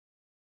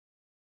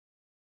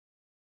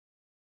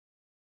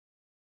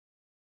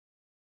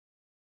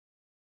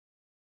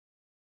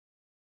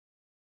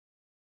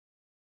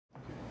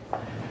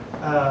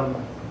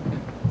Um,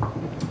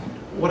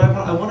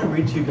 I want to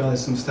read to you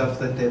guys some stuff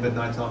that David and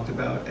I talked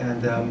about,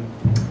 and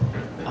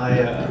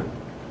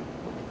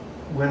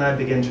when I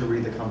began to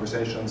read the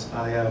conversations,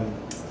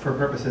 for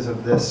purposes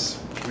of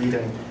this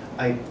reading,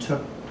 I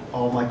took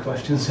all my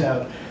questions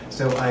out,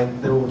 so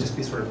there will just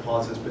be sort of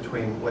pauses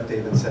between what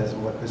David says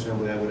and what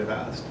presumably I would have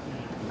asked.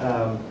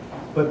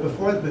 But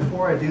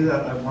before I do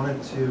that, I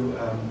wanted to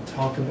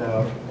talk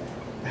about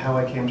how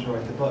I came to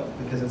write the book,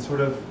 because it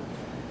sort of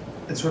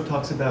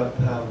talks about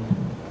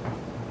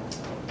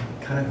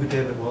kind of who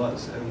David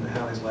was and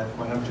how his life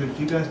went. Do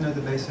you guys know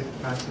the basic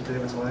facts of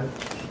David's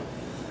life?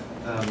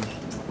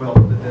 Well,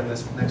 then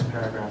this next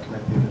paragraph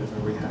might be a bit of a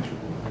rehash of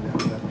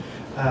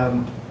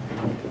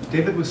it.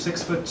 David was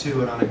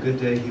 6'2", and on a good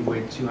day he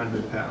weighed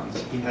 200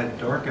 pounds. He had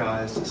dark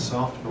eyes,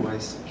 soft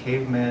voice,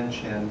 caveman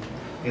chin,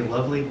 a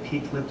lovely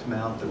peak-lipped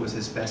mouth that was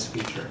his best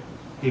feature.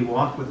 He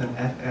walked with an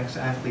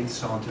ex-athlete's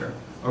saunter,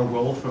 a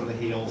roll from the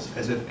heels,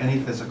 as if any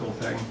physical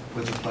thing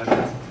was a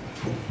pleasure.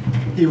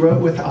 He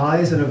wrote with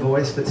eyes and a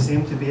voice that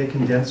seemed to be a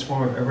condensed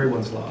form of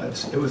everyone's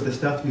lives. It was the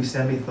stuff you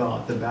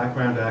semi-thought, the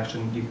background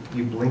action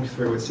you blinked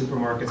through at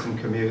supermarkets and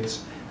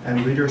commutes,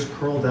 and readers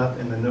curled up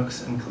in the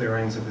nooks and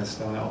clearings of his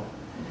style.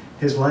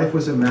 His life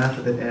was a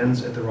map that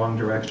ends at the wrong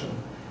direction.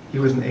 He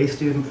was an A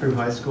student through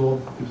high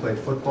school. He played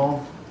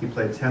football. He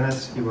played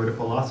tennis. He wrote a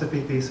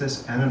philosophy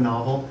thesis and a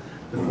novel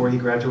before he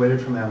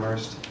graduated from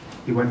Amherst.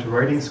 He went to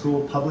writing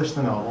school, published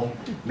the novel,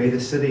 made a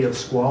city of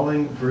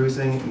squalling,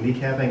 bruising,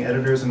 kneecapping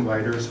editors and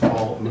writers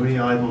fall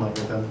moony-eyed in love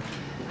with him.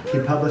 He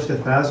published a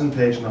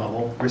 1,000-page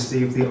novel,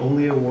 received the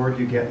only award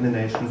you get in the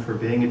nation for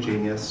being a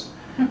genius,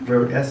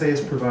 wrote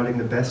essays providing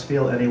the best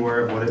feel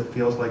anywhere of what it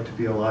feels like to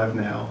be alive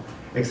now,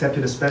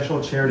 accepted a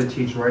special chair to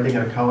teach writing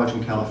at a college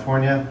in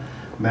California,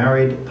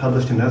 married,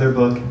 published another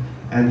book,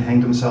 and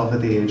hanged himself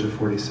at the age of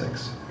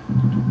 46.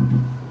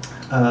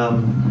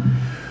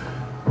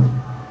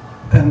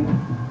 And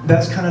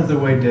that's kind of the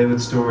way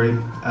David's story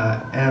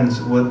ends.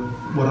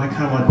 What I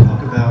kind of want to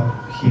talk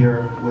about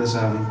here was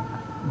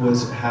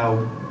how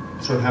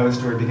his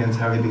story begins,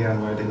 how he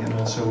began writing, and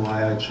also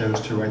why I chose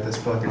to write this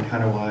book, and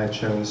kind of why I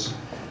chose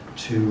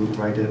to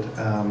write it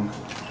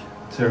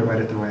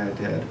the way I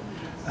did.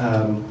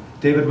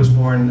 David was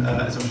born,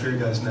 as I'm sure you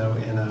guys know,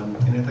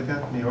 in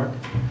Ithaca, New York.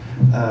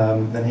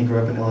 Then he grew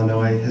up in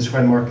Illinois. His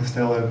friend Mark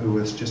Costello, who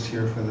was just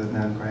here for the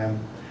Nan Graham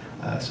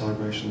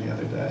celebration the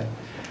other day,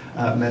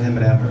 met him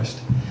at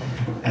Amherst.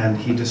 And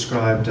he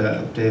described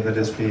David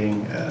as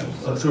being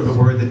sort of a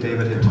word that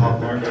David had taught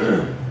Mark.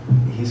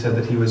 He said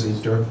that he was a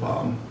dirt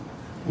bomb,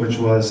 which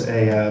was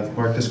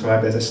Mark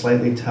described as a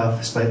slightly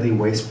tough, slightly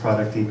waste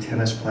producty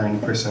tennis-playing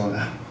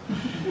persona.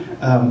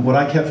 What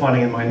I kept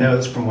finding in my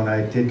notes from when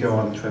I did go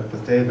on the trip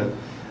with David,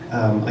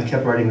 I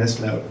kept writing this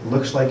note.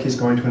 Looks like he's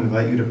going to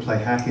invite you to play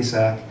hacky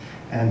sack,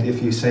 and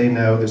if you say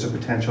no, there's a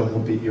potential he'll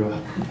beat you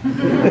up.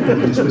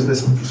 This was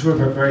this sort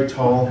of a very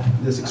tall,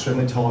 this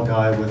extremely tall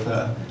guy with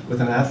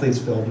an athlete's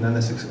build, and then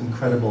this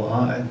incredible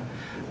eye.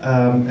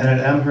 And at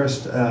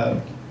Amherst,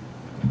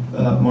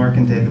 Mark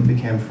and David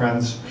became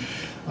friends.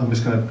 I'm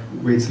just going to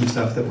read some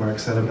stuff that Mark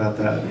said about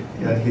that.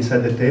 He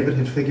said that David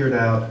had figured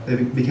out, they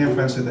became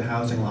friends through the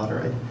housing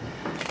lottery.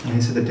 And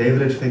he said that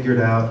David had figured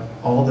out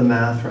all the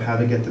math for how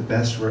to get the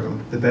best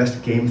room, the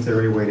best game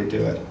theory way to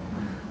do it.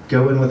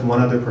 Go in with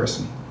one other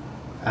person.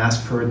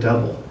 Ask for a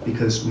double,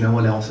 because no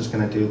one else is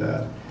going to do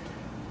that.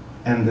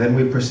 And then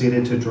we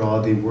proceeded to draw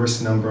the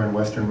worst number in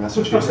Western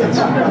Massachusetts.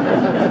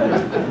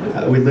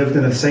 We lived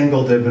in a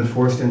single that had been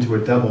forced into a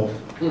double,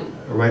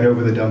 right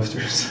over the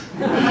dumpsters.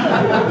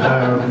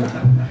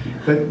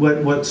 But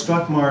what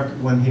struck Mark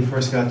when he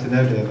first got to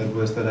know David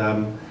was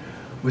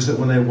that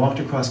when they walked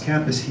across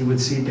campus, he would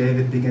see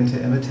David begin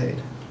to imitate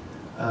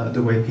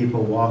the way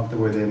people walked, the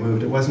way they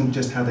moved. It wasn't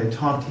just how they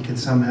talked. He could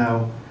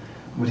somehow,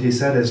 what he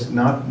said is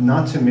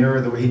not to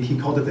mirror the way, he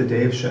called it the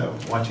Dave show,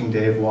 watching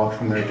Dave walk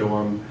from their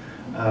dorm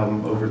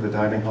over the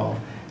dining hall.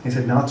 He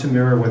said not to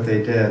mirror what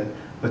they did,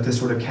 but to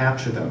sort of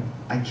capture them.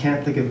 I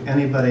can't think of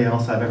anybody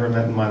else I've ever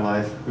met in my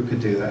life who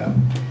could do that.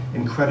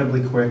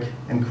 Incredibly quick,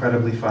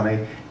 incredibly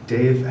funny.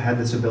 Dave had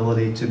this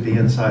ability to be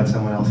inside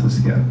someone else's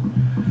skin.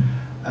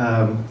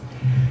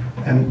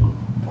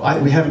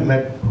 We haven't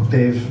met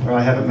Dave, or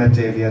I haven't met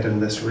Dave yet in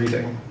this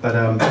reading, but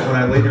when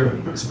I later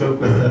spoke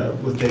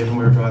with Dave and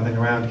we were driving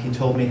around, he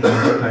told me how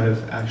he kind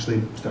of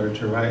actually started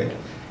to write.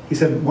 He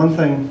said one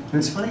thing, and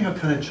it's funny how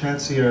kind of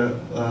chancy a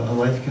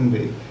life can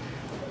be.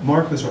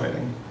 Mark was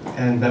writing,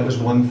 and that was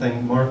one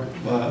thing. Mark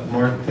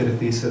did a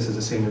thesis as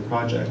a senior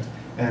project,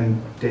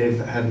 and Dave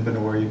hadn't been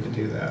aware you could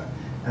do that.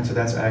 And so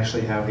that's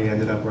actually how he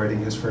ended up writing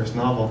his first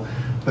novel.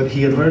 But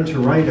he had learned to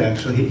write,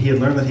 actually. He had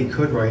learned that he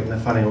could write in a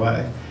funny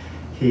way.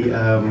 He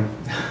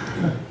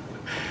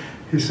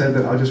said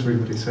that, I'll just read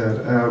what he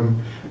said.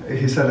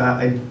 He said,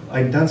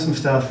 I'd done some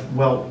stuff,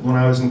 well, when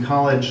I was in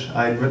college,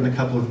 I'd written a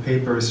couple of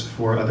papers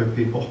for other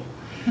people.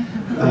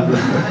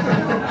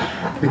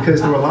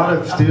 Because there were a lot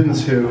of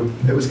students who,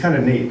 it was kind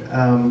of neat.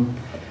 And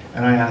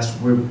I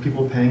asked, were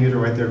people paying you to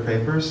write their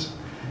papers?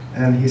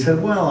 And he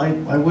said, well,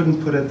 I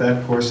wouldn't put it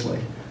that coarsely.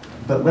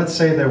 but let's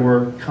say there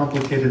were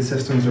complicated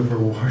systems of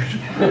reward.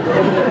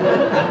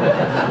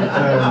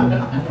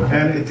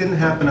 And it didn't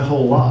happen a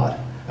whole lot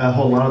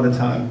of the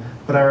time.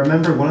 But I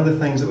remember one of the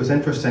things that was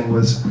interesting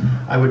was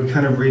I would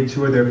kind of read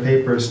 2 of their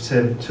papers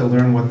to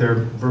learn what their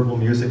verbal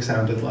music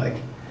sounded like.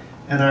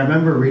 And I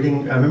remember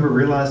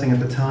realizing at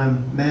the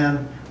time,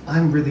 man,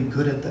 I'm really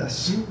good at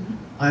this.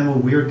 I'm a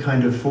weird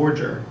kind of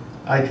forger.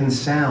 I can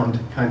sound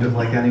kind of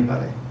like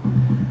anybody.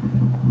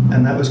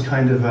 And that was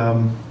kind of,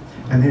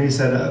 and then he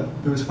said,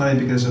 it was funny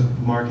because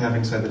of Mark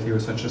having said that he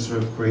was such a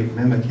sort of great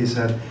mimic. He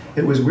said,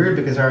 it was weird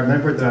because I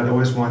remembered that I'd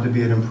always wanted to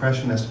be an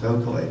impressionist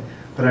vocally,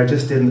 but I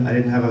didn't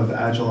have an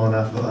agile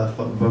enough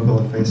vocal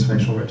and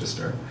facial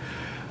register.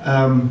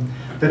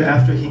 Then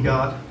after he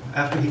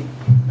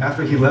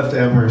left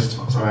Amherst,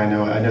 sorry, I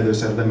know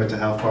there's a limit to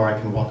how far I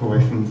can walk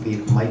away from the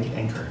mic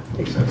anchor,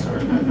 so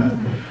sorry about that.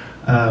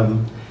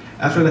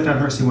 After he left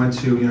Amherst, he went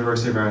to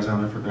University of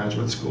Arizona for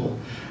graduate school,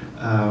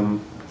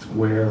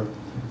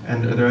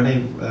 and are there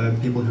any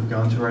people who've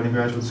gone to writing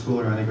graduate school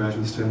or any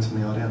graduate students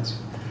in the audience?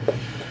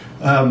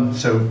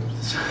 So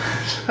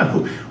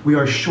we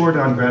are short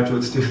on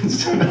graduate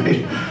students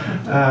tonight.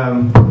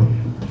 I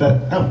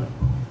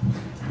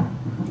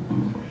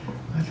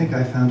think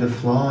I found a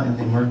flaw in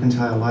the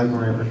mercantile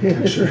library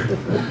architecture.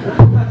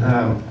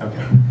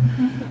 Okay,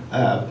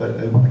 but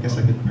I guess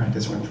I could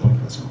practice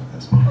ventriloquism with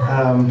this.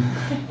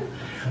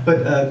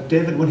 But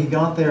David, when he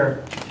got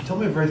there, he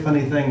told me a very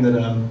funny thing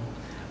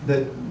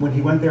that when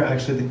he went there,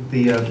 actually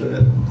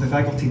the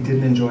faculty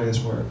didn't enjoy his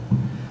work,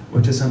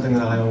 which is something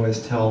that I always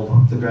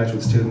tell the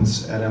graduate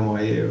students at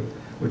NYU,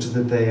 which is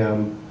that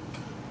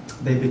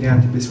they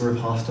began to be sort of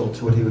hostile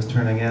to what he was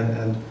turning in.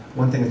 And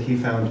one thing that he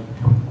found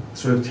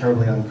sort of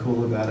terribly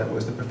uncool about it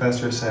was the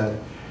professor said,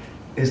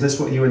 "Is this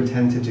what you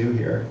intend to do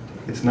here?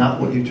 It's not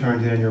what you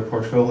turned in your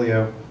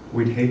portfolio.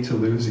 We'd hate to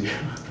lose you."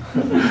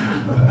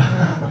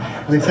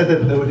 And he said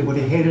that what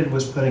he hated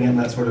was putting it in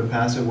that sort of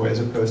passive way as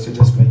opposed to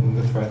just making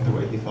the threat the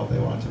way he felt they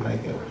wanted to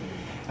make it.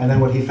 And then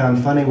what he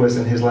found funny was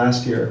in his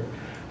last year,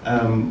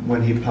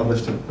 when he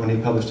published a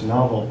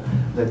novel,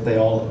 that the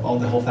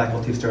whole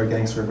faculty started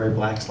getting sort of very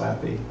black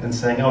slappy and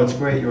saying, "Oh, it's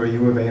great, you're a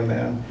U of A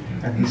man."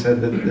 And he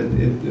said that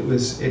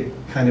it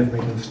kind of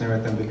made him sneer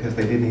at them because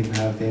they didn't even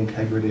have the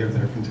integrity of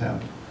their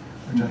contempt,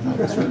 which I thought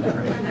was really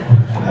great.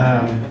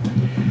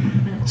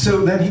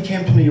 So then he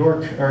came to New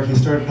York, or he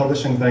started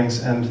publishing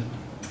things, and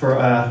for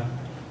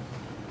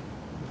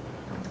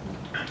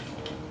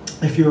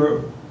if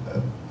you're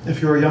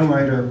a young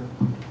writer,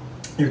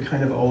 you're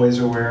kind of always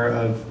aware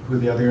of who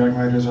the other young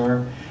writers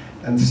are,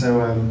 and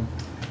so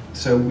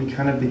we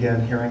kind of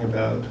began hearing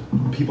about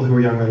people who were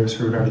young writers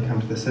who had already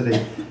come to the city,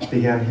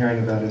 began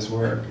hearing about his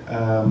work.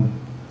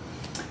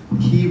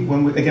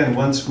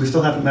 Once we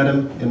still haven't met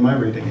him in my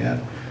reading yet,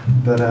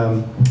 but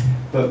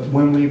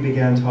when we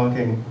began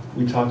talking,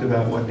 we talked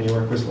about what New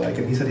York was like,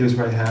 and he said he was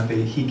very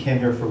happy. He came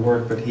here for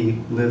work, but he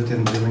lived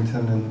in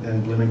Bloomington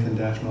and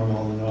Bloomington-Normal,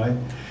 Illinois.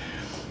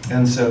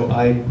 And so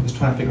I was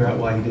trying to figure out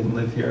why he didn't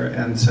live here,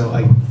 and so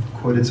I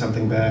quoted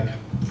something back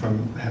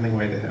from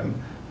Hemingway to him,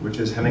 which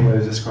is Hemingway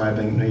was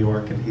describing New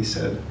York, and he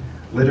said,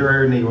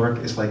 "Literary New York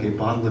is like a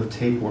bottle of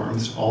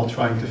tapeworms, all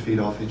trying to feed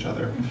off each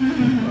other."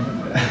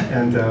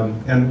 And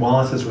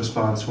Wallace's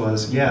response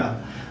was, "Yeah,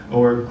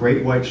 or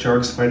great white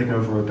sharks fighting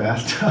over a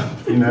bathtub,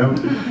 you know?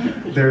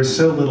 There's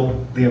so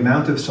little, the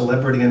amount of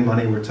celebrity and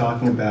money we're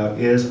talking about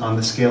is, on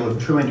the scale of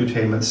true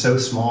entertainment, so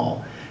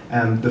small.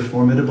 And the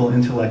formidable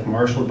intellect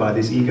marshaled by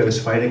these egos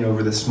fighting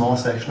over the small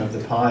section of the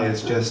pie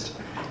is just,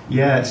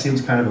 yeah, it seems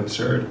kind of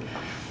absurd."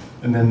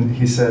 And then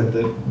he said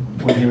that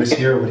when he was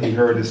here, what he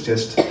heard is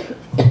just,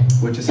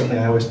 which is something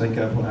I always think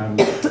of when I'm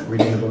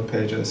reading the book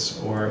pages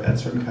or at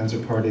certain kinds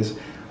of parties,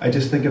 I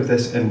just think of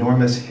this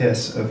enormous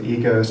hiss of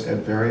egos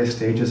at various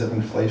stages of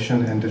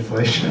inflation and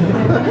deflation.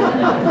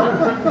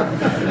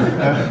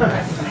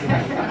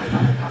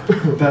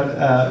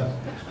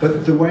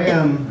 But the way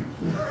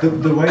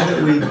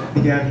that we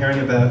began hearing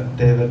about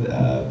David,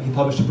 he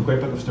published a great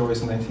book of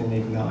stories in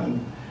 1989,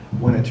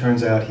 when it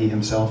turns out he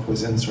himself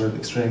was in sort of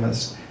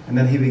extremis, and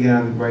then he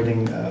began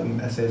writing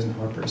essays in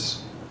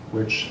Harper's,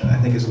 which I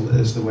think is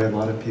the way a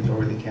lot of people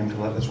really came to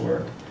love his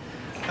work.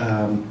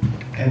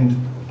 And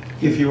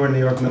if you were in New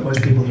York,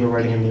 most people who were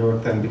writing in New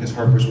York then, because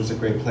Harper's was a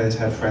great place,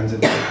 had friends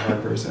in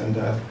Harper's, and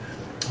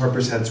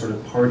Harper's had sort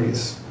of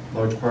parties,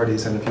 large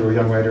parties, and if you're a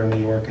young writer in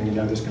New York and you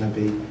know there's going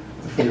to be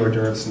free hors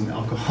d'oeuvres and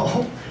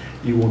alcohol,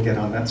 you will get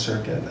on that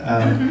circuit.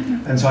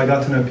 And so I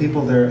got to know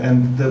people there,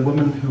 and the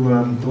woman who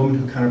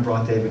kind of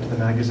brought David to the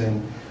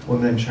magazine, a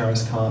woman named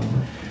Charis Khan,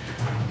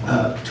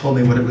 told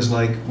me what it was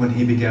like when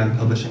he began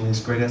publishing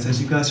these great essays.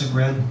 You guys have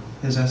read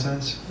his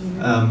essays?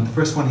 The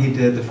first one he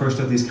did, the first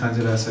of these kinds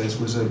of essays,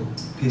 was a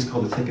piece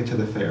called A Ticket to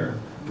the Fair,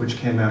 which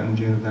came out in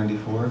June of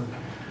 '94.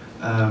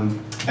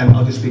 And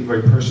I'll just speak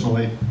very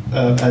personally,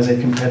 as a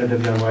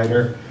competitive young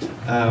writer,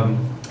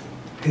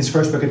 his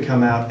first book had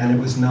come out, and it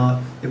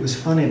was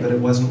funny, but it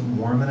wasn't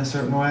warm in a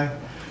certain way.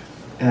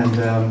 And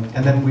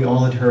then we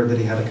all had heard that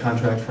he had a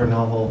contract for a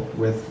novel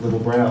with Little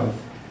Brown.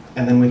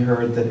 And then we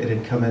heard that it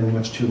had come in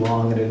much too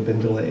long and it had been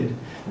delayed.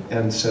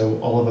 And so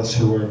all of us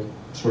who were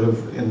sort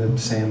of in the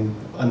same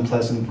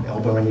unpleasant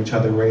elbowing each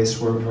other race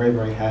were very,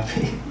 very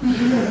happy.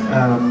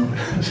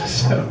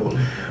 So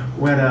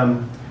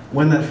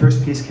when that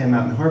first piece came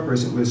out in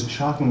Harper's, it was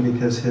shocking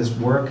because his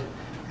work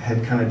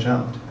had kind of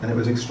jumped, and it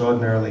was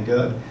extraordinarily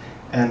good.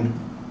 And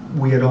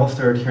we had all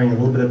started hearing a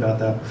little bit about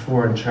that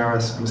before, and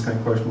Charis, I'm just going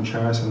to quote from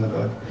Charis in the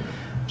book.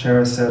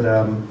 Charis said,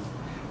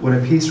 when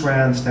a piece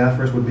ran,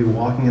 staffers would be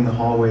walking in the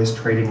hallways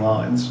trading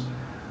lines.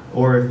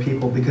 Or if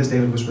people, because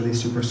David was really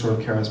super sort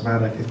of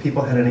charismatic, if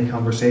people had any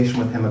conversation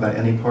with him about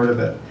any part of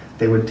it,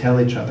 they would tell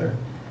each other.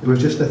 It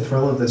was just the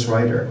thrill of this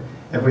writer,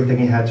 everything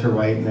he had to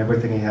write and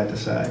everything he had to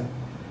say.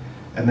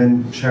 And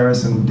then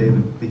Charis and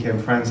David became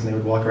friends, and they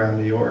would walk around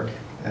New York.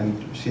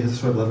 And she has a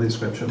sort of lovely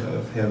description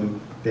of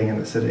him being in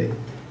the city.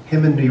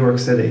 Him in New York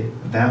City,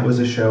 that was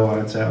a show on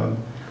its own.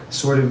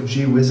 Sort of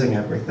gee-whizzing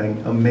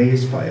everything,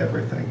 amazed by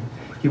everything.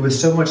 He was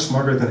so much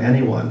smarter than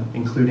anyone,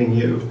 including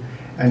you.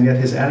 And yet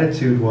his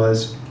attitude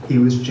was, he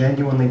was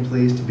genuinely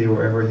pleased to be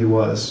wherever he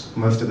was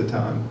most of the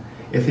time,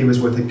 if he was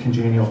with a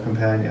congenial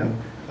companion,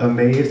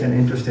 amazed and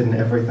interested in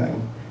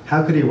everything.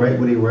 How could he write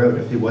what he wrote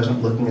if he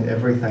wasn't looking at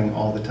everything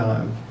all the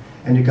time?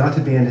 And you got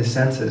to be in his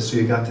senses, so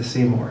you got to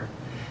see more.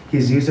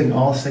 He's using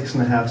all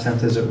 6.5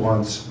 senses at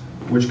once,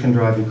 which can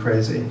drive you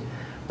crazy.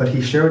 But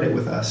he shared it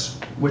with us,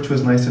 which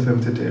was nice of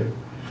him to do.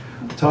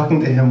 Talking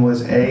to him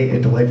was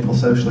a delightful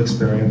social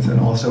experience and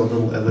also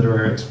a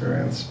literary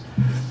experience.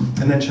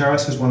 And then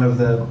Charis was one of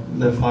the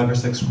 5 or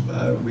 6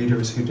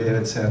 readers who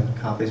David sent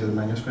copies of the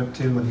manuscript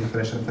to when he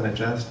finished Infinite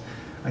Jest.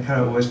 I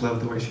kind of always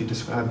loved the way she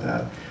described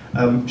that.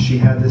 She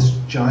had this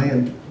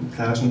giant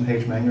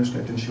 1,000-page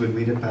manuscript, and she would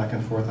read it back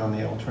and forth on the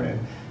L train,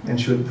 and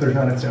she would put it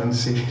on its own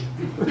seat.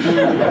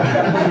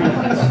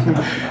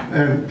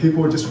 And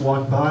people would just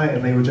walk by,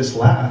 and they would just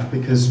laugh,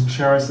 because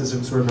Charis is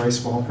a sort of very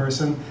small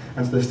person,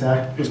 and so the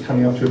stack was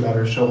coming up to about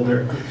her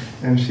shoulder.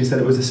 And she said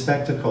it was a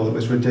spectacle, it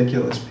was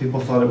ridiculous. People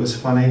thought it was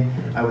funny.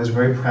 I was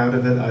very proud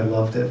of it, I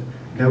loved it.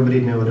 Nobody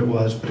knew what it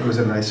was, but it was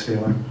a nice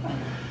feeling.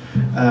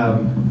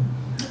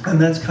 And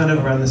that's kind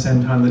of around the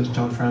same time that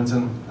John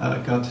Franzen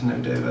got to know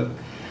David.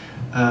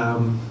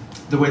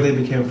 The way they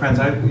became friends,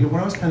 one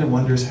always kind of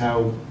wonders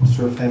how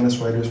sort of famous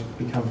writers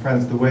become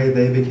friends. The way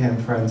they became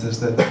friends is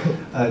that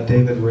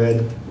David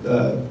read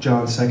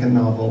John's second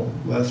novel,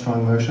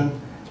 Strong Motion,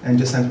 and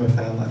just sent him a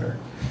fan letter.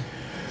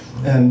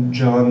 And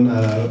John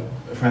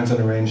Franzen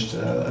arranged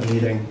a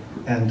meeting,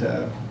 and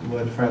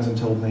what Franzen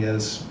told me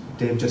is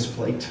Dave just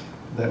flaked.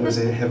 That was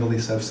a heavily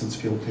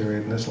substance-fueled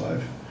period in his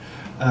life.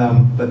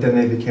 But then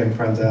they became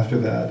friends after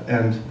that,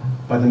 and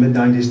by the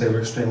mid-90s they were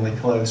extremely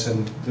close,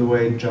 and the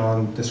way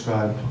John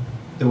described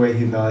the way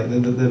he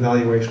the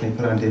valuation he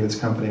put on David's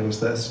company was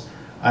this: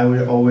 I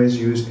would always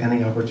use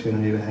any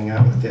opportunity to hang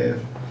out with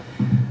Dave.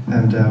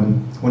 And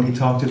when he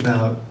talked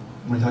about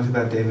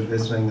David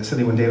visiting the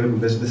city, when David would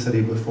visit the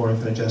city before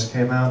Infinite Jest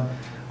came out,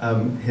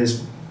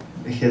 his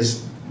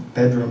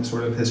bedroom,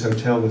 sort of his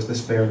hotel, was the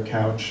spare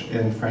couch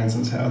in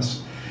Franzen's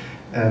house.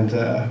 And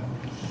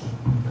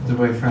the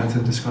way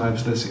Franzen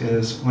describes this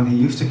is, when he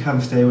used to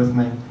come stay with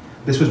me,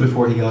 this was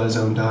before he got his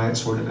own diet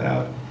sorted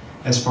out.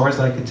 As far as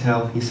I could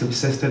tell, he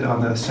subsisted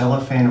on those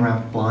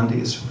cellophane-wrapped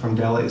blondies from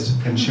delis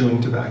and chewing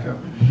tobacco.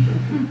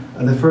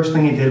 And the first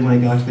thing he did when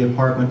he got to the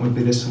apartment would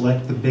be to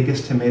select the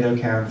biggest tomato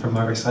can from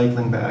my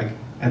recycling bag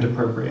and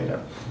appropriate it.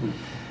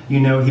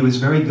 You know, he was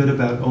very good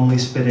about only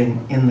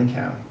spitting in the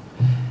can,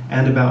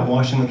 and about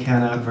washing the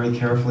can out very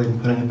carefully and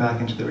putting it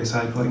back into the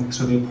recycling,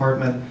 so the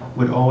apartment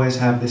would always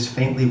have this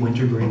faintly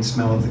wintergreen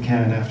smell of the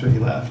can after he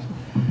left.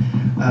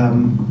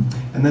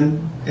 And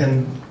then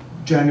in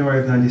January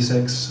of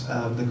 '96,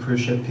 the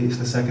cruise ship piece,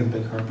 the second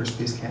big Harper's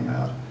piece, came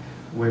out,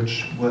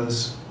 which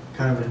was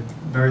kind of a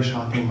very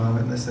shocking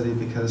moment in the city,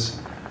 because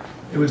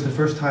it was the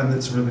first time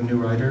that sort of a new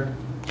writer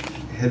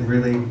had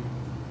really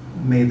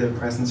made their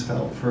presence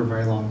felt for a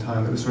very long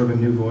time. It was sort of a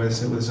new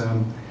voice. It was,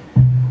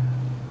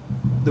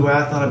 the way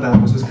I thought about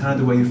it was kind of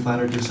the way you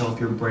flattered yourself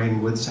your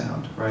brain would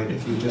sound, right,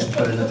 if you just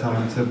put in the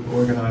time to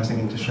organizing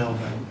and to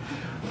shelving.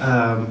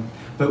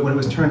 But when it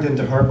was turned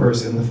into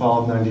Harper's in the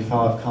fall of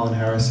 '95, Colin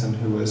Harrison,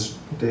 who was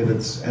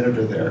David's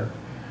editor there,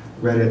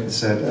 read it and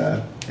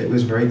said, it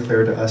was very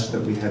clear to us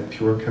that we had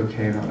pure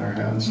cocaine on our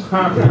hands.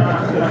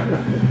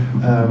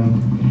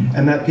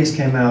 And that piece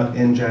came out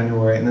in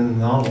January, and then the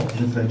novel,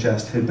 Infinite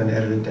Jest, had been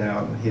edited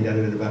down. He'd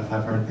edited about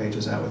 500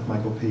 pages out with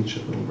Michael Peach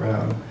at Little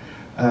Brown.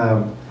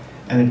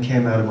 And it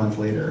came out a month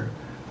later.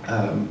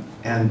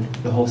 And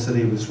the whole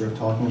city was sort of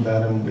talking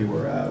about him. We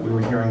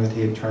were hearing that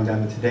he had turned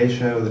down the Today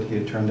Show, that he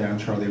had turned down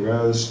Charlie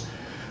Rose,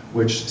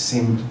 which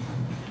seemed,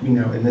 you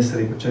know, in this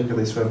city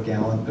particularly sort of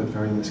gallant but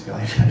very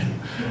misguided.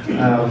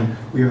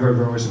 We heard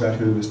rumors about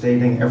who he was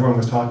dating. Everyone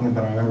was talking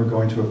about it. I remember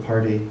going to a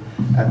party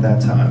at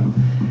that time,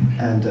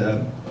 and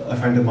a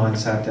friend of mine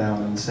sat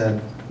down and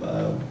said,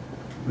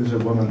 who was a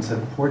woman,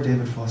 said, "Poor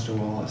David Foster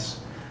Wallace.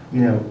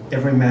 You know,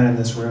 every man in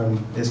this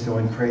room is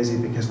going crazy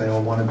because they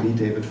all want to be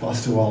David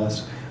Foster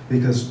Wallace,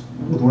 because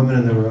with women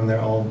in the room, they're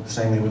all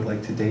saying they would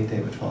like to date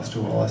David Foster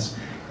Wallace.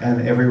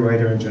 And every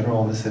writer in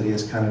general in the city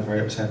is kind of very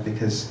upset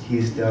because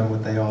he's done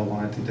what they all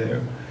wanted to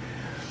do.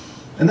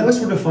 And that was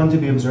sort of fun to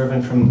be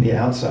observing from the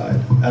outside.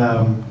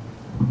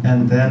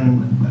 And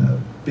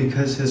then,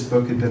 because his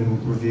book had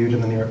been reviewed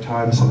in the New York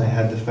Times and they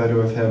had the photo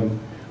of him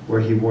where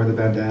he wore the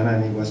bandana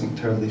and he wasn't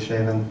totally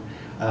shaven,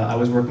 I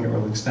was working at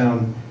Rolling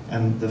Stone,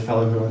 and the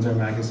fellow who owns our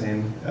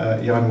magazine,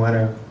 Jan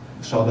Wenner,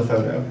 saw the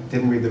photo,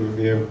 didn't read the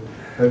review,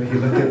 but he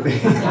looked at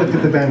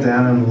the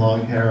bandana and the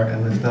long hair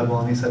and the stubble,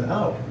 and he said,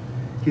 "Oh,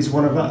 he's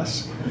one of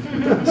us."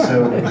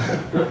 So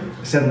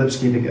sent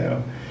Lipsky to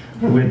go,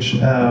 which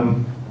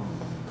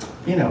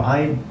you know,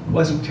 I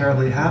wasn't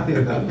terribly happy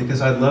about because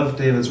I loved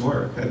David's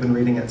work. I've been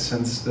reading it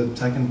since the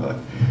second book,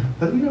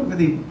 but you don't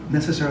really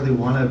necessarily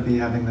want to be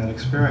having that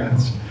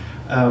experience.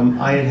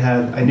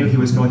 I knew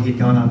he'd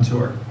gone on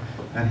tour,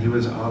 and he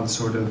was on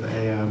sort of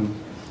a,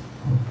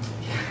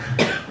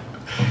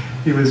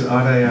 he was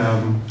on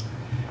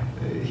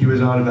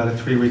about a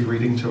 3-week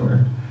reading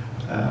tour.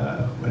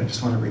 But I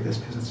just want to read this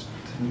because it's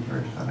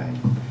very funny.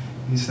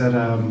 He said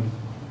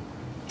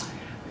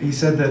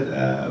that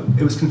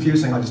it was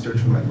confusing. I'll just do it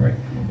from memory.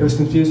 It was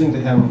confusing to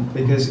him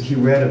because he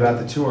read about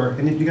the tour,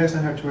 and if you guys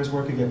know how tours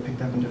work, you get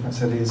picked up in different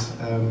cities,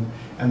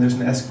 and there's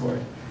an escort.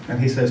 And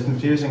he said it's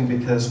confusing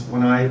because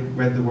when I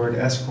read the word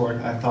escort,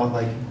 I thought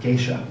like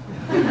geisha,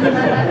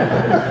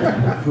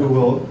 who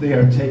will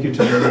take you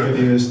to their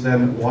interviews,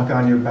 then walk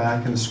on your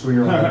back and screw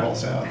your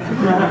eyeballs out.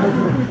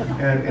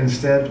 And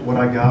instead, what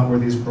I got were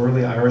these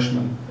burly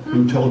Irishmen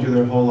who told you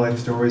their whole life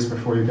stories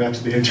before you got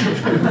to the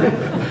interview.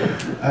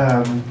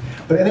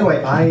 But anyway,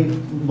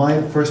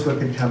 my first book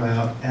had come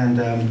out,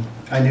 and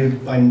I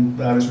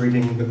was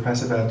reading the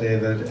press about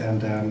David,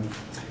 and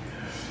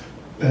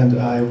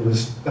I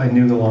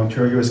knew the long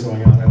tour he was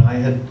going on, and I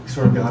had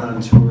sort of gone on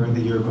tour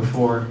the year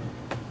before,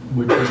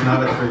 which was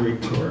not a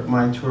 3-week tour.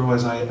 My tour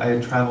was I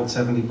had traveled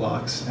 70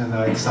 blocks, and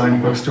I had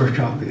signed bookstore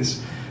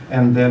copies.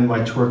 And then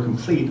my tour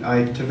complete,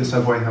 I took the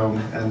subway home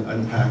and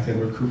unpacked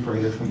and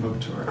recuperated from book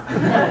tour.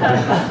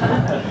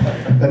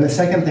 And the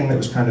second thing that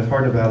was kind of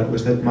hard about it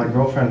was that my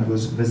girlfriend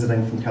was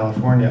visiting from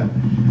California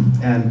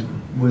and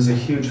was a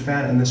huge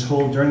fan. And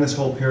during this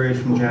whole period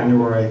from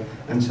January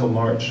until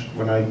March,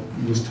 when I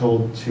was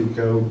told to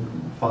go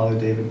follow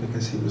David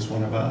because he was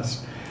one of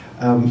us,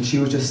 she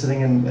was just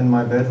sitting in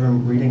my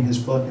bedroom reading his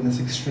book in this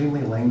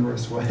extremely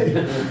languorous way.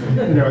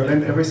 And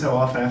then every so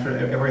often, after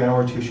every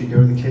hour or two, she'd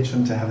go to the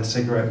kitchen to have a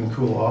cigarette and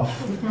cool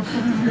off.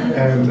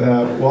 And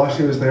while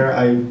she was there,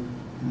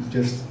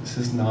 this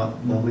is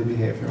not lovely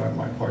behavior on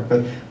my part,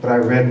 but I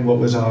read what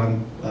was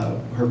on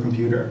her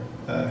computer,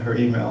 her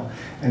email,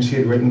 and she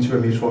had written to a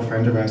mutual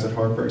friend of ours at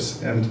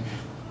Harper's, and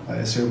I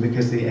assume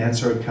because the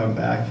answer had come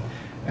back,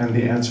 and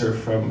the answer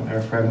from our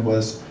friend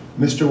was,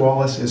 "Mr.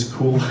 Wallace is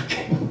cool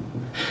looking."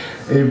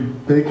 A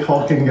big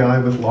hulking guy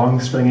with long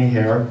stringy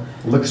hair,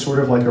 looks sort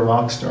of like a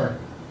rock star,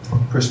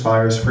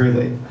 perspires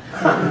freely,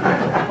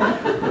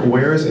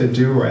 wears a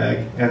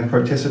do-rag, and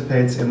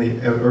participates in the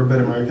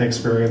urban American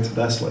experience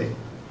thusly.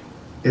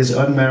 Is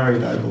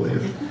unmarried, I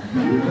believe.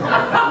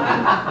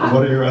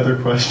 What are your other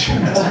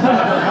questions?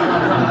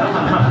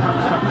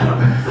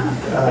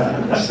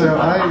 So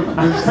I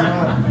was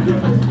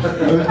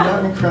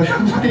not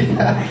incredibly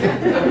happy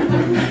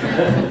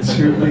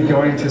to be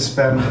going to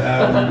spend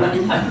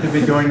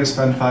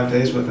 5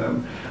 days with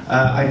him.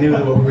 I knew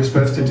that what we were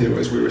supposed to do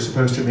is we were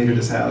supposed to meet at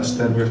his house,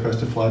 then we were supposed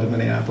to fly to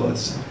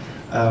Minneapolis,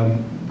 go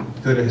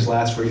to his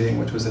last reading,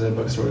 which was at a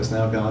bookstore that's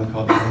now gone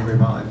called The Hungry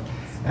Mind,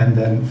 and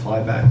then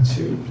fly back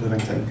to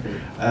Bloomington.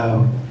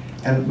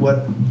 And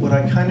what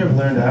I kind of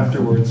learned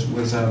afterwards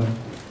was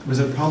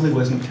it probably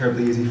wasn't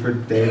terribly easy for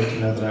Dave to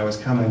know that I was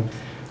coming.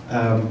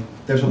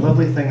 There's a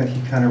lovely thing that he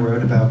kind of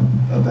wrote about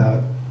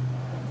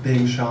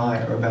being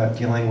shy or about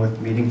dealing with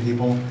meeting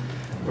people,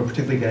 or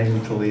particularly getting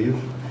them to leave.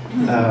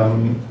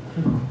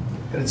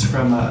 It's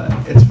from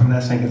an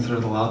essay Consider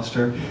the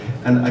Lobster,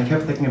 and I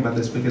kept thinking about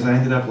this because I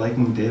ended up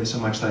liking Dave so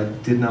much that I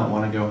did not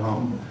want to go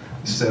home.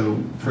 So,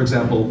 for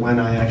example, when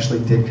I actually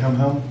did come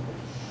home,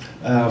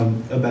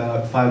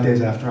 about 5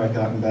 days after I'd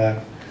gotten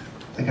back,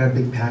 I got a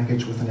big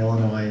package with an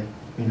Illinois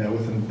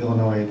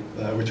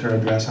return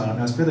address on it. And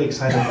I was really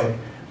excited, like,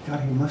 God,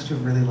 he must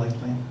have really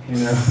liked me,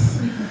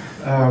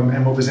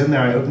 And what was in there,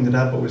 I opened it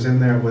up, what was in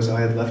there was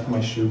I had left my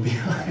shoe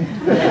behind.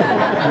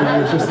 And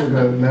it was just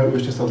the note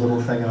was just a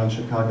little thing on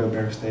Chicago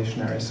Bear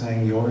stationery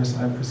saying, "Yours,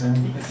 I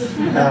presume."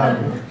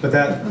 But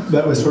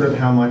that was sort of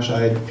how much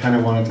I kind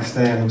of wanted to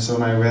stay. And so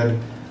when I read,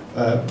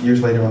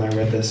 years later when I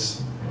read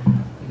this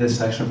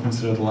section of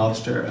Consider the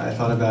Lobster, I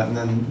thought about, and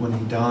then when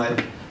he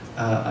died,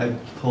 I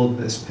pulled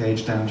this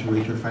page down to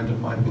read to a friend of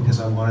mine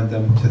because I wanted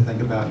them to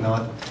think about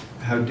not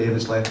how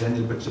David's life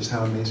ended, but just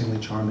how amazingly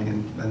charming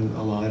and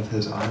alive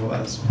his eye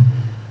was.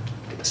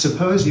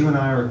 Suppose you and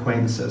I are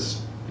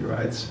acquaintances, he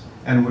writes,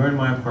 and we're in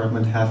my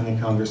apartment having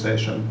a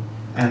conversation,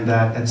 and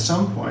that at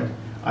some point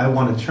I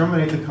want to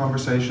terminate the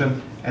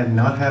conversation and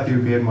not have you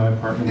be in my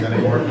apartment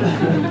anymore.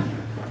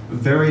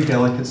 Very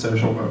delicate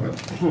social moment.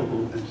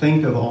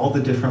 Think of all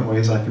the different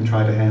ways I can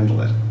try to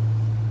handle it.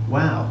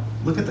 Wow,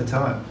 look at the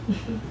time.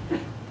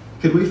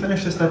 could we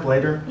finish this up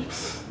later?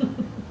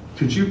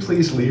 Could you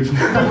please leave?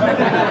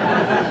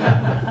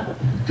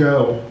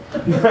 Go.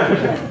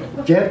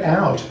 Get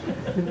out.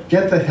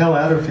 Get the hell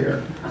out of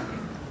here.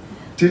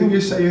 Didn't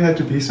you say you had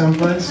to be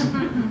someplace?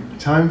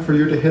 Time for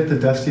you to hit the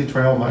dusty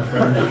trail, my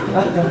friend.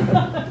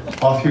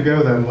 Off you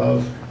go then,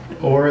 love.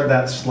 Or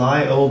that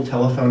sly old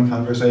telephone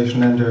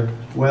conversation ender,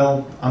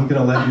 well, I'm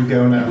gonna let you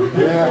go now.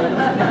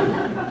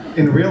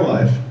 In real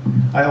life,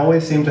 I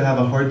always seem to have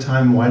a hard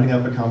time winding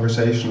up a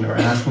conversation or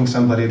asking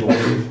somebody to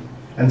leave.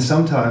 And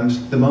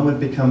sometimes the moment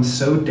becomes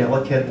so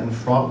delicate and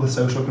fraught with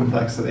social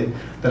complexity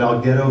that I'll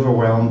get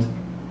overwhelmed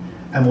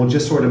and will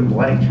just sort of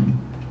blank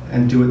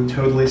and do it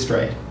totally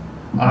straight.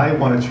 I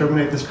want to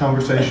terminate this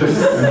conversation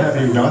and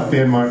have you not be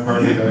in my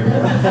party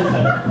anymore.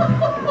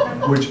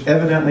 Which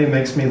evidently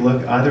makes me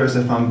look either as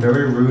if I'm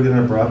very rude and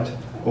abrupt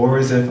or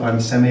as if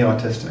I'm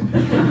semi-autistic.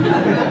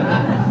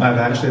 I've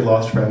actually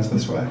lost friends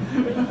this way.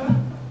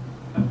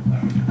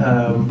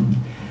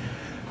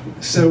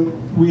 So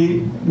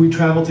we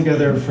traveled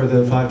together for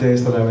the 5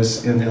 days that I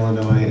was in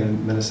Illinois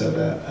and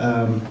Minnesota.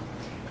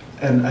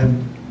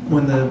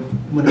 When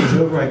it was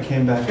over, I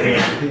came back to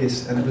write the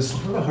piece, and it was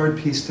sort of a hard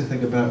piece to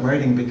think about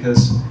writing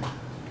because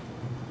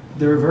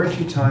there are very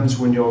few times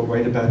when you'll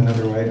write about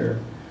another writer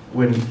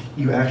when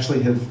you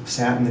actually have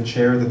sat in the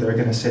chair that they're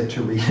going to sit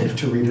to read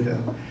it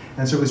in.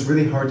 And so it was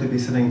really hard to be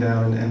sitting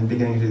down and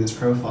beginning to do this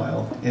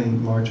profile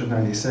in March of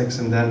 '96,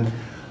 and then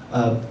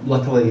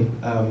luckily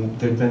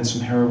there'd been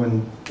some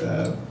heroin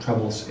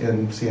troubles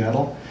in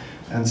Seattle.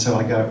 And so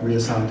I got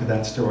reassigned to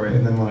that story.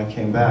 And then when I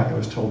came back, I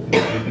was told,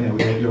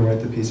 you'll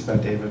write the piece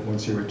about David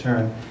once you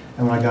return.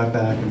 And when I got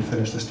back and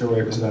finished the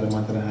story, it was about a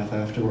month and a half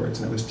afterwards,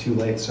 and it was too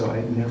late, so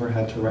I never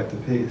had to write the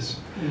piece.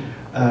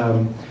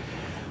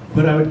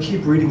 But I would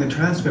keep reading the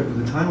transcript of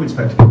the time we'd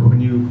spent together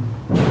when you...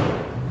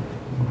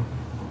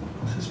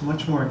 This is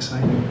much more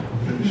exciting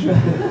than it should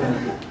be.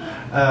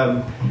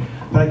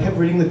 But I kept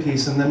reading the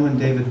piece, and then when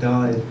David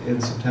died in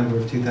September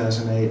of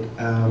 2008,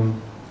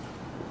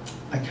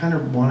 I kind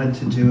of wanted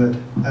to do it.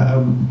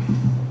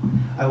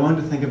 I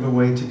wanted to think of a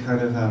way to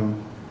kind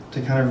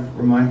of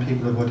remind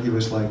people of what he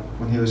was like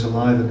when he was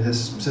alive. And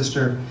his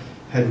sister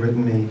had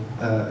written me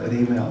an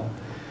email,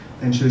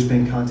 and she was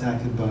being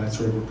contacted by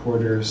sort of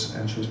reporters,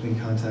 and she was being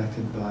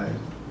contacted by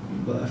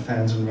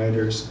fans and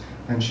writers.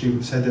 And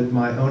she said that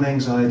my own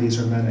anxieties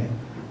are many.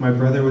 My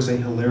brother was a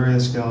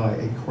hilarious guy,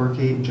 a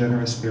quirky,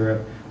 generous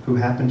spirit who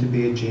happened to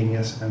be a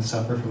genius and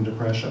suffer from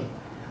depression.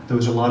 There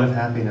was a lot of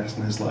happiness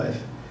in his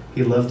life.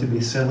 He loved to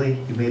be silly,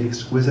 he made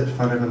exquisite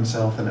fun of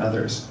himself and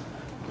others.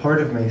 Part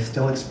of me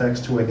still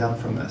expects to wake up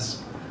from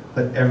this,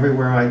 but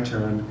everywhere I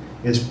turn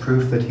is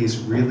proof that he's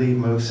really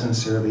most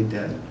sincerely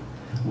dead.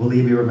 Will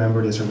he be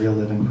remembered as a real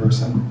living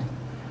person?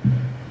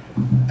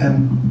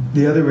 And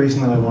the other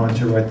reason that I wanted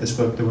to write this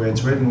book the way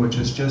it's written, which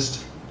is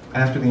just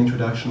after the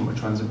introduction,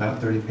 which runs about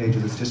 30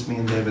 pages, it's just me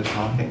and David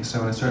talking. So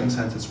in a certain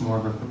sense, it's more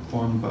of a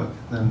performed book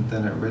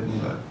than a written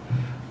book.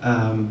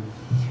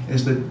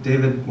 Is that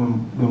David,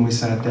 when we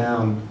sat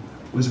down,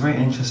 was very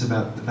anxious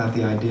about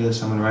the idea of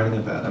someone writing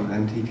about him,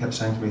 and he kept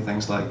saying to me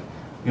things like,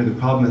 the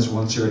problem is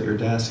once you're at your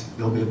desk,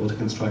 you'll be able to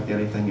construct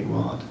anything you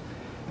want.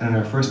 And in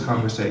our first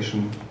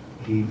conversation,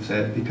 he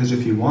said, because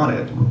if you want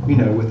it,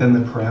 within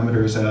the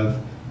parameters of,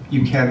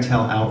 you can't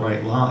tell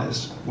outright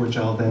lies, which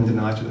I'll then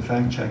deny to the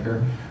fact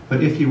checker,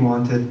 but if you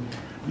wanted,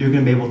 you're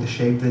going to be able to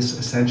shape this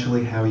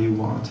essentially how you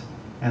want.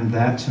 And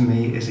that to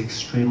me is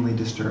extremely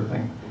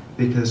disturbing,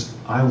 because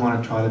I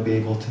want to try to be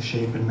able to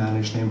shape and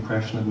manage the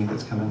impression of me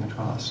that's coming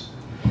across.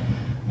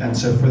 And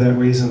so for that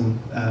reason,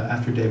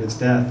 after David's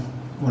death,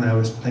 when I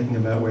was thinking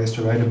about ways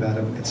to write about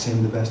him, it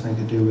seemed the best thing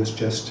to do was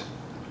just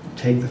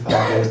take the 5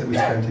 days that we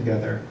spent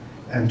together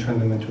and turn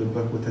them into a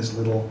book with as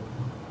little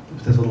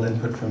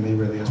input from me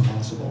really as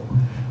possible.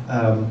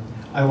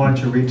 I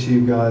wanted to read to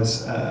you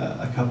guys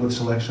a couple of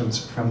selections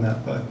from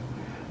that book.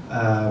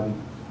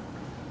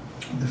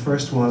 The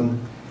first one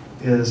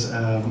is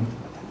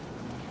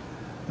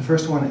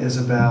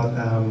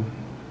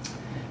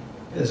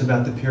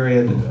about the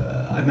period.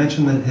 I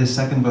mentioned that his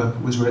second book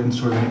was written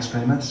sort of in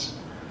extremis.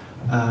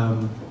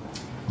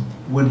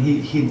 When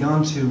he'd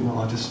gone to, well,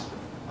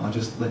 I'll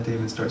just let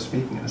David start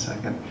speaking in a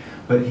second.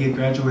 But he had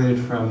graduated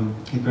from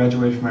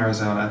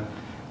Arizona.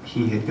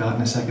 He had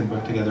gotten a second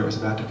book together. It was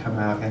about to come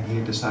out, and he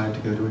had decided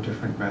to go to a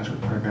different graduate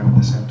program at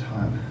the same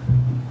time.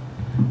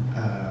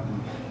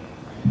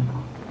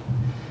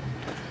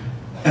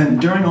 And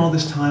during all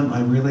this time,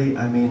 I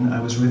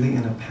was really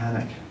in a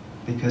panic,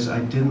 because I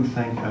didn't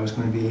think I was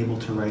going to be able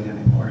to write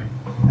anymore.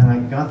 And I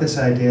got this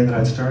idea that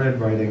I'd started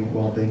writing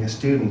while being a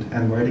student,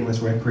 and writing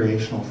was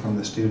recreational from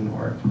the student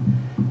work.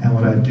 And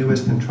what I'd do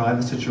is contrive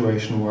a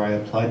situation where I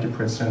applied to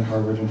Princeton and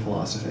Harvard in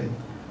philosophy,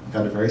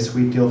 got a very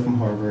sweet deal from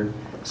Harvard,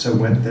 so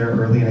went there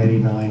early in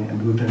 '89 and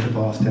moved into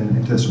Boston,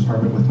 into this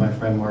apartment with my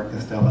friend Mark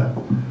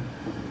Costello.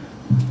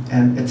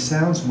 And it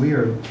sounds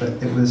weird, but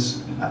it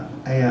was,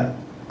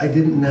 I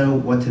didn't know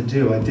what to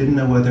do. I didn't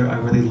know whether I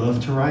really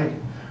loved to write,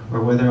 or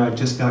whether I'd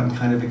just gotten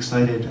kind of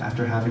excited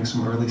after having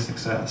some early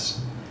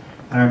success.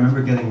 And I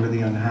remember getting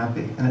really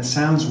unhappy. And it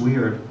sounds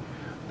weird,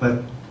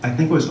 but I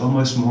think it was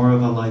almost more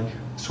of a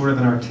sort of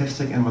an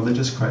artistic and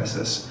religious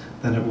crisis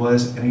than it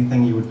was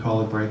anything you would call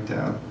a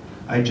breakdown.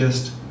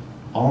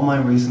 All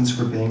my reasons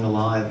for being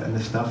alive and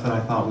the stuff that I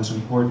thought was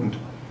important,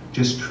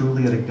 just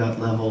truly at a gut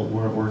level,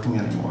 weren't working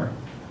anymore.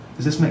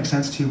 Does this make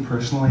sense to you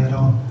personally at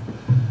all?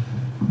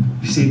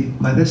 You see,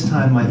 by this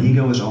time, my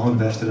ego was all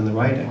invested in the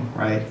writing,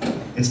 right?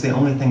 It's the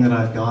only thing that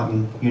I've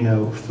gotten,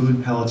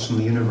 food pellets from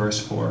the universe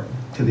for,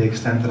 to the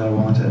extent that I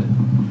wanted.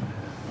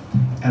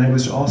 And it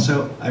was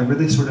also, I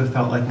really sort of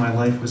felt like my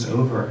life was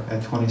over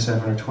at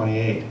 27 or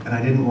 28, and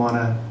I didn't want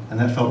to, and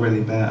that felt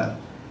really bad,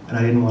 and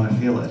I didn't want to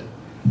feel it.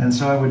 And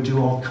so I would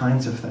do all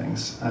kinds of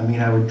things. I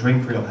mean, I would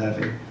drink real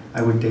heavy.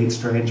 I would date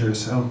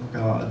strangers, oh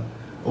God.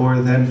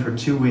 Or then for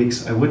 2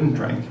 weeks, I wouldn't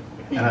drink,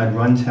 and I'd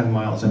run 10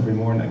 miles every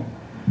morning.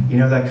 You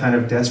know, that kind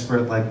of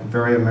desperate,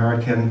 very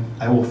American,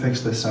 I will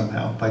fix this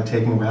somehow by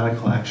taking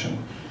radical action.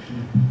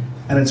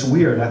 And it's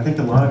weird. I think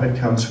a lot of it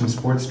comes from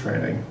sports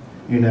training,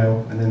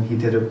 and then he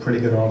did a pretty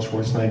good Arnold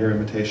Schwarzenegger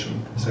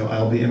imitation. So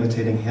I'll be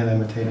imitating him,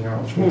 imitating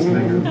Arnold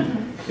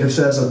Schwarzenegger. If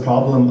there's a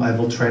problem, I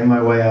will train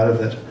my way out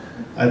of it.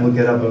 I will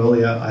get up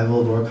earlier, I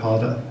will work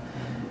harder.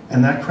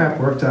 And that crap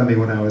worked on me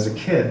when I was a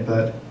kid,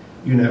 but,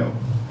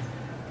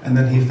 And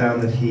then he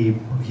found that he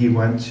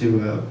went to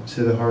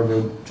the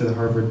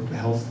Harvard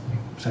Health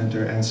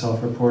Center and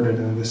self-reported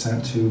and was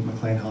sent to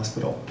McLean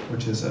Hospital,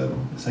 which is a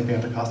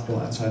psychiatric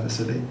hospital outside the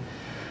city.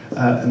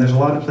 And there's a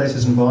lot of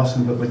places in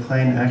Boston, but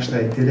McLean, actually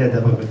I did end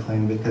up at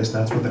McLean because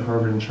that's what the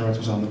Harvard insurance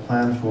was on the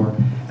plan for.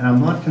 And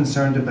I'm not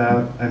concerned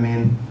about,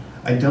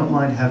 I don't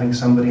mind having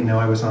somebody know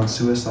I was on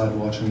suicide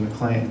watch in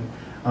McLean.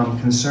 I'm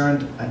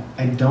concerned,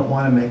 I don't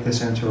want to make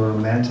this into a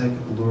romantic,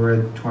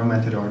 lurid,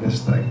 tormented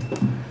artist thing.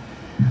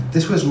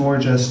 This was more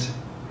just,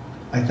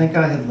 I think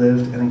I had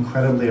lived an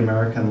incredibly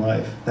American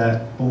life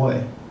that,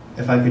 boy,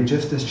 if I could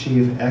just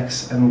achieve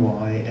X and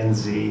Y and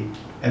Z,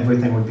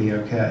 everything would be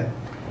okay.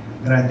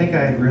 And I think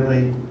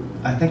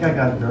I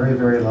got very,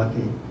 very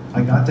lucky.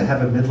 I got to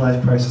have a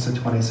midlife crisis at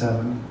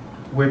 27,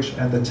 which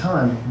at the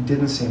time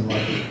didn't seem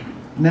lucky.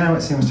 Now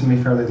it seems to me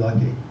fairly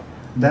lucky.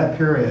 That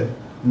period,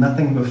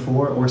 nothing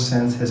before or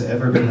since has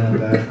ever been that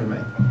bad for me.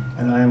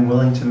 And I am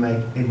willing to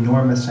make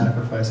enormous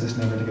sacrifices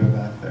never to go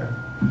back there.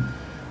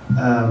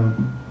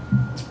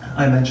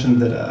 I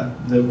mentioned that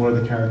one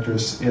of the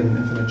characters in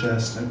Infinite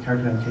Jest, a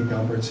character named Kate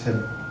Gomberts, had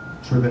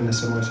sort of been in a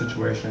similar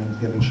situation and was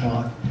given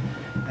shock.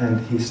 And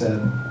he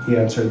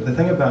answered, the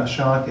thing about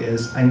shock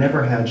is I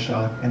never had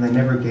shock and they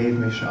never gave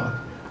me shock.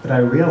 But I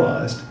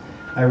realized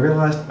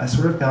I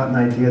sort of got an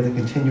idea of the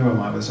continuum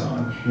I was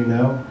on,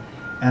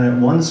 And at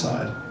one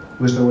side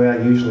was the way I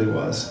usually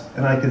was.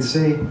 And I could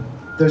see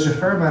there's a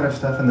fair amount of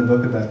stuff in the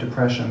book about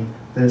depression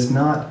that is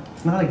not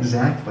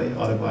exactly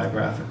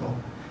autobiographical.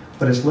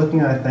 But it's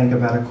looking, I think,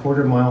 about a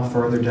quarter mile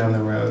further down the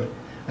road.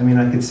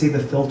 I could see the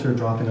filter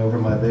dropping over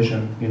my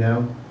vision,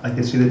 I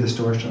could see the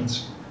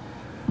distortions.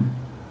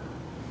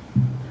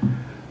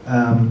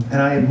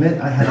 And I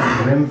admit I had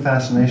a grim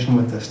fascination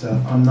with this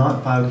stuff. I'm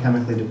not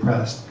biochemically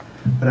depressed,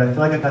 but I feel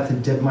like I got to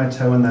dip my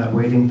toe in that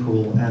wading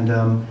pool,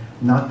 and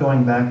not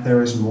going back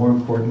there is more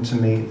important to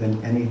me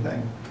than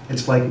anything.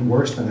 It's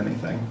worse than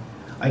anything.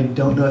 I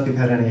don't know if you've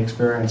had any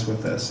experience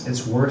with this.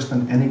 It's worse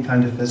than any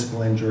kind of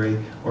physical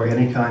injury or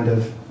any kind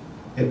of,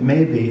 it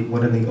may be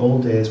what in the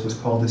old days was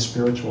called a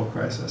spiritual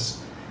crisis.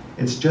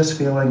 It's just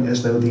feeling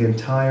as though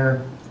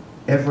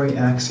every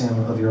axiom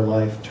of your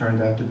life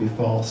turned out to be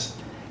false,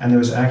 and there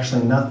was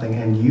actually nothing,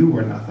 and you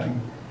were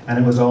nothing, and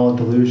it was all a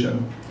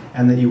delusion,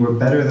 and that you were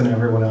better than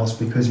everyone else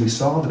because you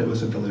saw that it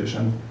was a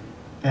delusion,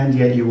 and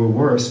yet you were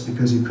worse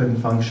because you couldn't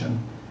function.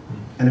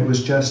 And it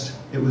was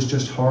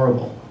just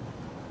horrible.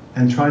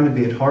 And trying to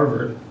be at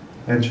Harvard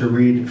and to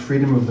read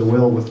Freedom of the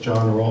Will with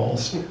John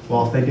Rawls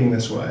while thinking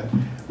this way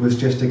was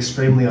just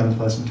extremely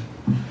unpleasant.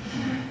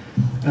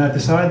 And I've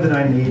decided that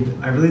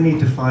I really need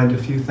to find a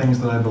few things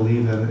that I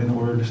believe in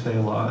order to stay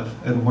alive.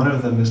 And one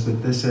of them is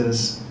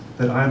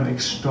that I'm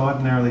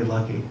extraordinarily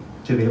lucky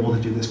to be able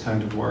to do this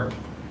kind of work.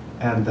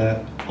 And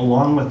that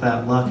along with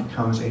that luck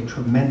comes a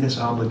tremendous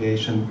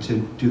obligation to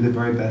do the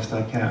very best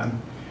I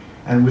can.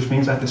 And which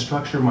means I have to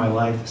structure my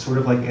life sort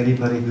of like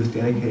anybody who's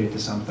dedicated to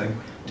something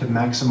to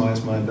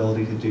maximize my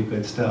ability to do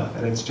good stuff.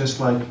 And it's just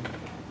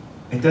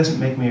it doesn't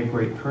make me a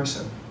great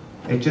person.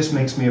 It just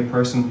makes me a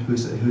person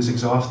who's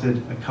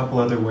exhausted a couple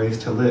other ways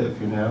to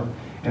live,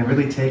 and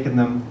really taken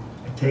them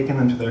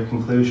to their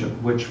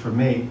conclusion, which for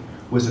me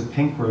was a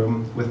pink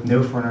room with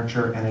no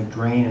furniture and a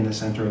drain in the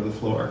center of the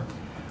floor,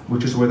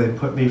 which is where they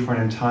put me for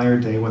an entire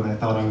day when they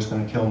thought I was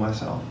going to kill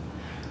myself,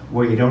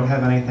 where you don't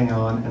have anything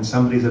on and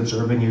somebody's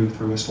observing you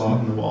through a slot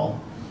in the wall.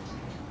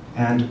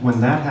 And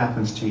when that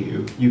happens to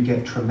you, you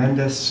get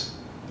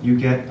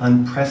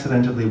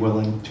unprecedentedly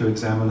willing to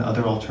examine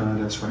other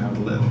alternatives for how to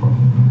live.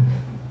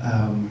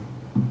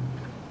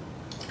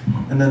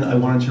 And then I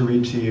wanted to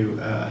read to you,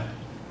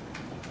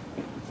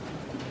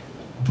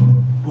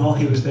 while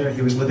he was there,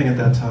 he was living at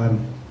that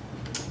time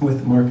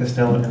with Mark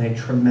Costello in a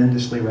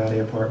tremendously rowdy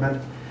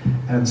apartment.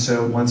 And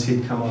so once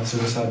he'd come off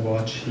suicide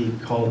watch, he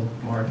called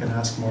Mark and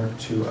asked Mark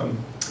to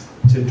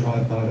to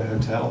drive by the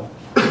hotel,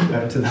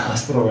 to the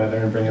hospital rather,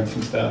 and bring him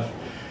some stuff.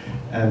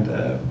 And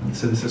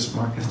so this is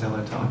Mark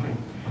Costello talking.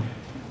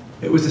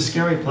 It was a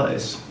scary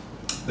place.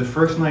 The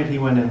first night he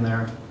went in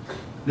there,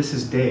 this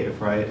is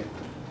Dave, right?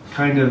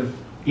 Kind of,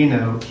 you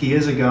know, he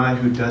is a guy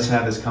who does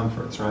have his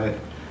comforts, right?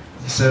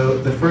 So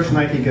the first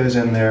night he goes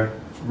in there,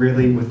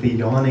 really with the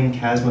yawning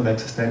chasm of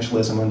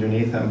existentialism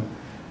underneath him.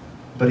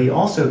 But he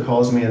also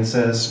calls me and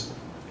says,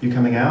 "You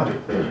coming out?"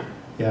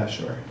 "Yeah,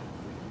 sure.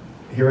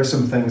 Here are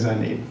some things I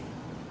need."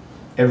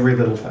 Every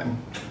little thing.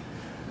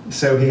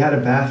 So he had a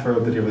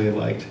bathrobe that he really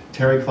liked,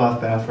 terry cloth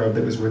bathrobe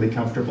that was really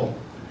comfortable.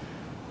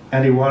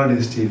 And he wanted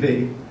his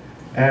TV.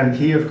 And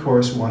he, of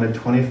course, wanted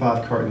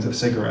 25 cartons of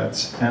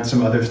cigarettes and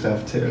some other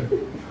stuff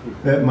too.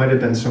 That might have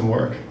been some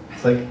work.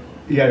 It's like,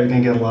 yeah, you're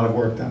gonna get a lot of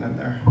work done in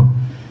there.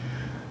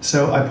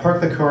 So I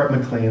parked the car at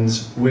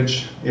McLean's,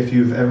 which, if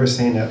you've ever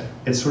seen it,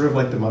 it's sort of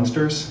like the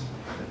Munsters.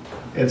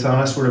 It's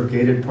on a sort of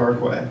gated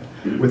parkway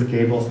with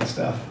gables and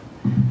stuff.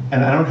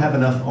 And I don't have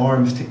enough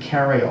arms to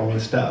carry all the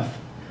stuff.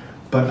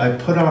 But I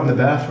put on the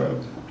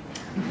bathrobe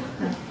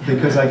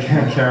because I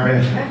can't carry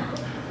it.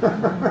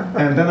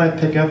 And then I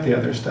pick up the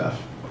other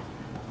stuff.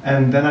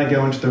 And then I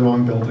go into the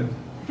wrong building.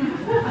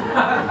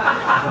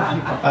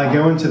 I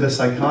go into the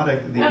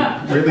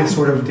really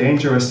sort of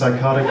dangerous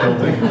psychotic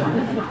building.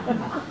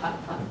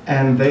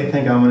 And they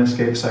think I'm an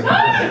escaped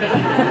psychotic.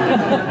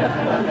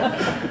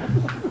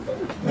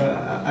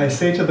 I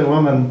say to the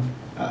woman,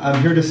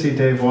 "I'm here to see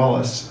Dave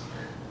Wallace."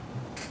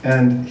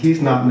 And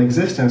he's not in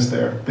existence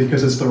there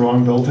because it's the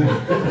wrong building.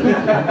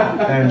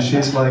 And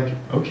she's like,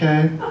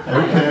 okay,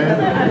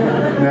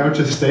 now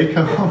just stay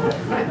calm.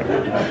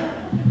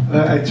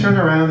 I turn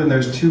around and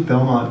there's two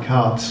Belmont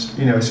cops,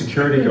 you know,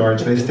 security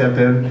guards. They step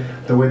in,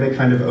 the way they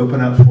kind of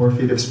open up 4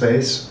 feet of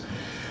space.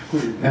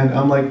 And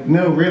I'm like,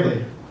 no,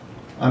 really.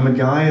 I'm a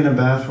guy in a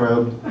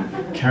bathrobe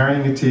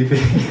carrying a TV.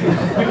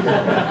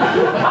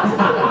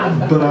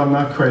 But I'm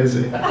not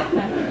crazy.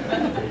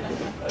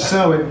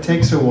 So it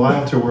takes a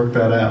while to work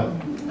that out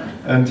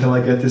until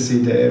I get to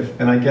see Dave.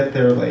 And I get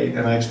there late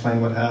and I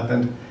explain what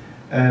happened.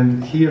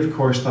 And he, of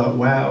course, thought,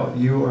 wow,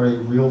 you are a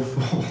real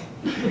fool.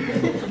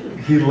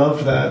 He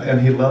loved that, and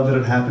he loved that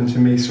it happened to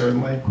me,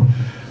 certainly.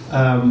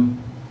 And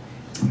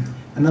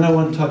then I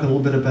want to talk a little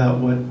bit about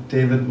what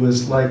David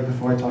was like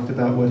before I talked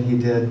about what he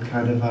did,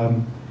 kind of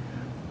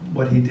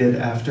what he did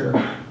after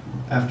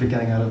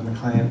getting out of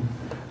McLean.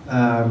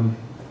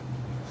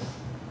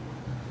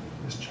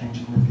 Just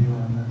changing the view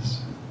on this.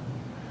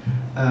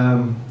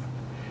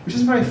 Which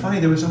is very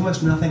funny. There was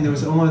almost nothing. There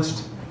was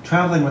almost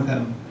traveling with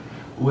him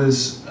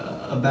was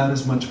about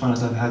as much fun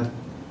as I've had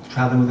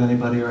traveling with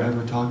anybody or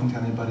ever talking to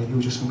anybody. He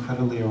was just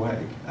incredibly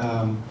awake.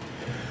 I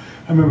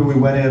remember we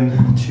went in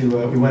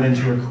to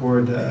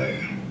record.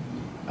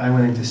 I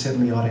went in to sit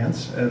in the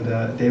audience, and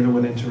David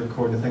went in to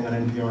record the thing on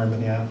NPR in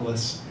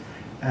Minneapolis.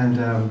 And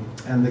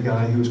the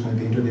guy who was going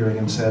to be interviewing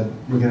him said,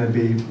 "We're going to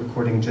be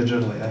recording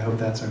digitally. I hope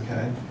that's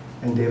okay."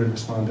 And David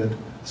responded,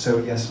 "So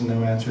yes and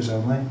no answers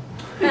only?"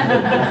 Which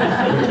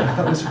I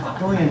thought was a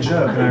brilliant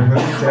joke, and I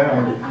wrote it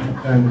down.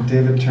 And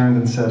David turned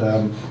and said,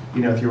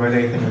 "You know, if you write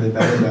anything really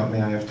bad about me,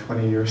 I have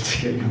 20 years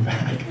to get you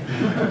back."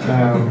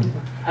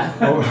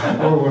 Or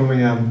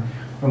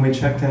when we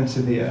checked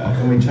into the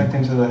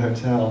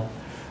hotel,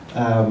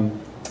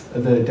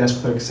 the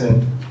desk clerk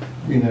said,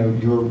 "You know,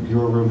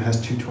 your room has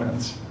 2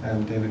 twins,"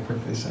 and David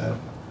quickly said,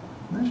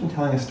 "Imagine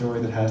telling a story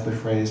that has the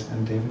phrase,"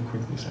 and David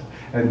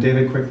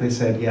quickly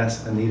said,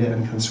 "Yes, Anita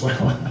and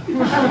Consuela."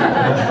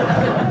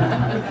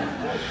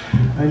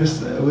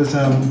 It was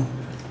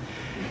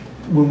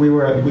when we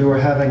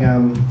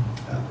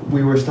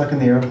were stuck in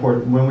the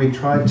airport when we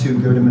tried to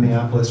go to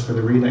Minneapolis for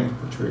the reading,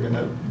 which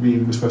we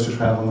were supposed to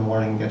travel in the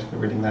morning and get to the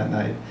reading that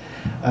night.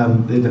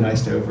 They'd been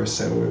iced over,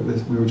 so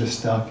we were just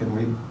stuck, and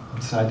we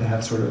decided to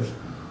have sort of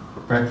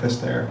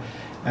breakfast there.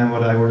 And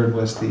what I ordered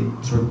was the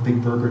sort of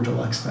big burger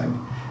deluxe thing.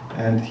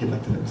 And he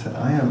looked at it and said,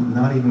 "I am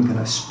not even going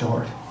to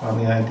start on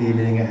the idea of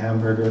eating a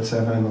hamburger at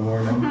 7 in the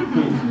morning."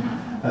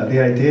 The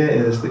idea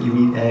is that you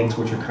eat eggs,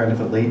 which are kind of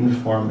a latent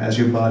form as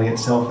your body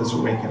itself is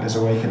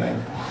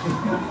awakening.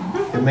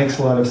 It makes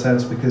a lot of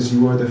sense because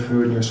you are the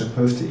food and you're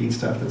supposed to eat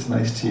stuff that's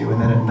nice to you. And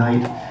then at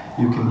night,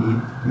 you can eat,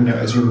 you know,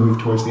 as you move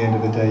towards the end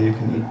of the day, you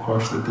can eat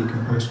partially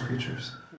decomposed creatures.